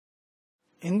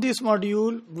In this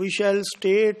module, we shall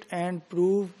state and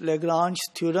prove Lagrange's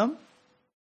theorem.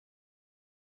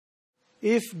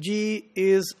 If G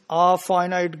is a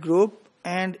finite group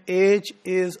and H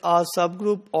is a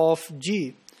subgroup of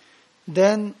G,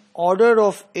 then order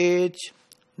of H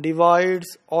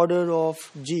divides order of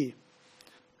G.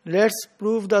 Let's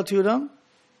prove the theorem.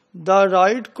 The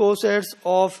right cosets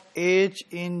of H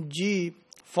in G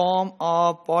form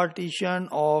a partition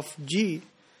of G.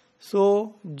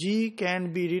 So G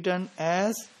can be written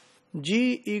as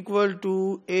G equal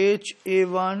to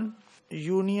HA1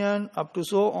 union up to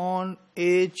so on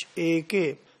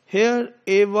HAK. Here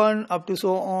A1 up to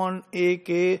so on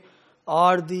AK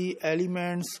are the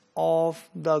elements of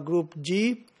the group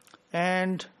G,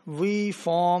 and we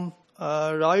form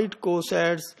right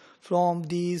cosets from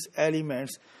these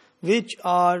elements, which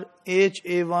are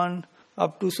HA1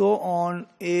 up to so on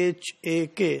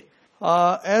HAK.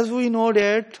 As we know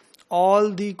that all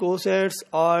the cosets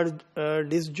are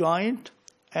disjoint,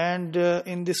 and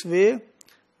in this way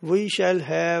we shall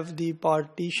have the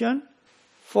partition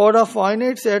for a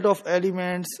finite set of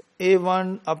elements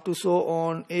A1 up to so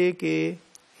on AK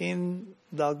in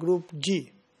the group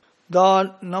G.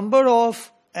 The number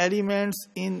of elements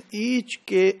in each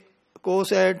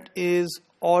coset is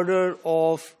order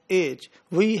of H.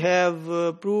 We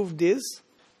have proved this.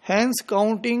 Hence,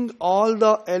 counting all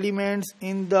the elements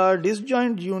in the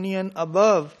disjoint union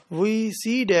above, we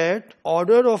see that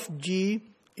order of G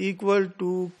equal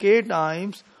to K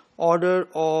times order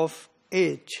of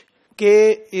H.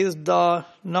 K is the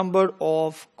number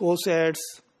of cosets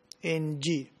in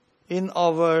G in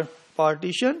our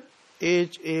partition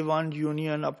HA1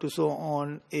 union up to so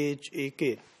on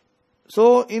HAK.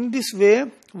 So in this way,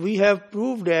 we have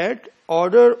proved that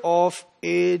order of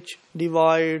H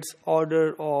divides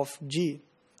order of G.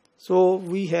 So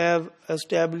we have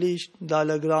established the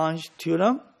Lagrange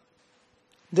theorem.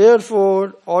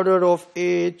 Therefore, order of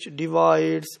H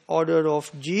divides order of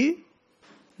G.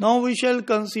 Now we shall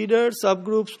consider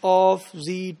subgroups of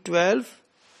Z12.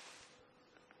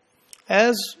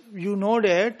 As you know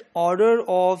that order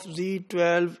of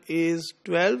Z12 is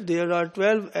 12. There are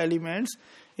 12 elements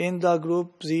in the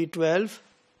group Z12.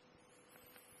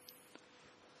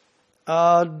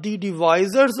 The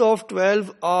divisors of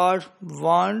 12 are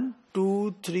 1,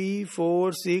 2, 3,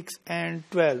 4, 6 and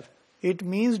 12. It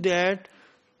means that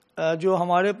जो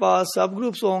हमारे पास सब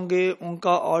groups होंगे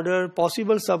उनका order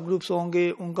possible सब groups होंगे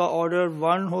उनका order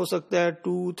 1 हो सकता है,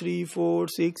 2, 3, 4,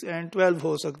 6 एंड 12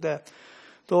 हो सकता है.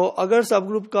 तो अगर सब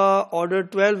ग्रुप का ऑर्डर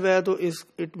 12 है तो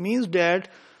it means that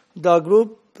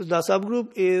the sub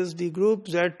group is the group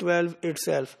Z12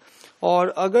 itself.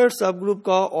 और अगर सब ग्रुप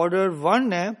का ऑर्डर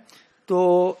 1 है तो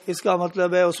इसका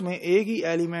मतलब है उसमें एक ही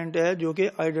एलिमेंट है जो कि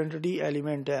आइडेंटिटी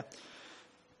एलिमेंट है.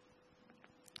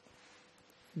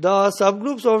 The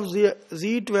subgroups of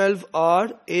Z12 are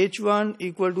H1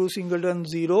 equal to singleton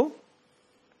 0,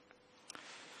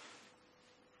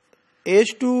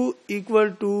 H2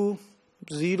 equal to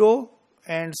 0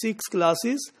 and 6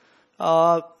 classes.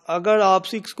 अगर आप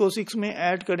 6 को 6 में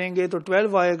ऐड करेंगे तो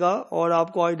 12 आएगा और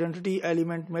आपको आइडेंटिटी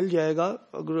एलिमेंट मिल जाएगा.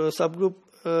 सब ग्रुप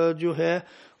जो है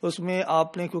उसमें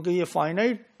आपने, क्योंकि ये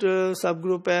फाइनाइट सब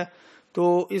ग्रुप है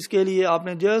तो इसके लिए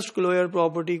आपने जस्ट क्लोजर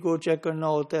प्रॉपर्टी को चेक करना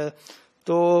होता है.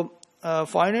 तो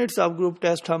फाइनाइट सब ग्रुप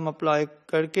टेस्ट हम अप्लाई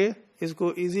करके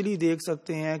इसको इजीली देख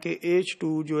सकते हैं कि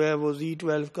H2 जो है वो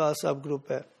Z12 का सब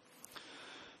ग्रुप है.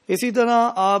 इसी तरह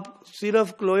आप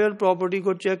सिर्फ क्लोजर प्रॉपर्टी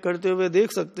को चेक करते हुए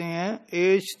देख सकते हैं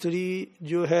H3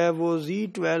 जो है वो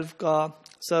Z12 का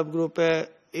सब ग्रुप है.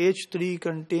 H3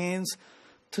 contains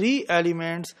 3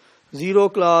 elements, 0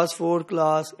 class, 4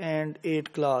 class and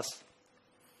 8 class.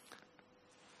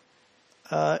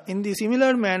 In the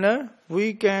similar manner,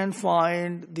 we can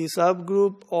find the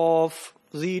subgroup of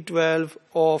Z12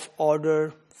 of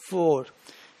order 4,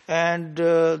 and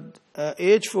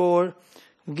H4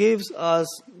 gives us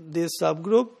this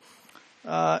subgroup.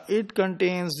 It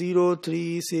contains 0,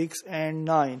 3, 6 and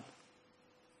 9.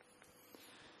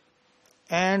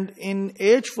 And in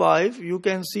H5 you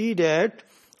can see that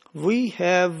we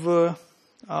have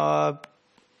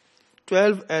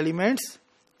 12 elements,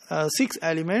 6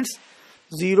 elements,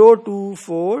 0, 2,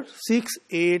 4, 6,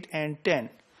 8 and 10.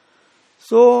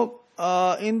 So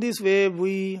in this way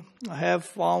we have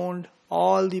found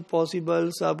all the possible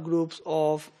subgroups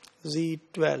of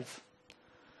Z12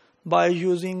 by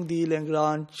using the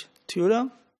Lagrange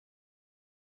theorem.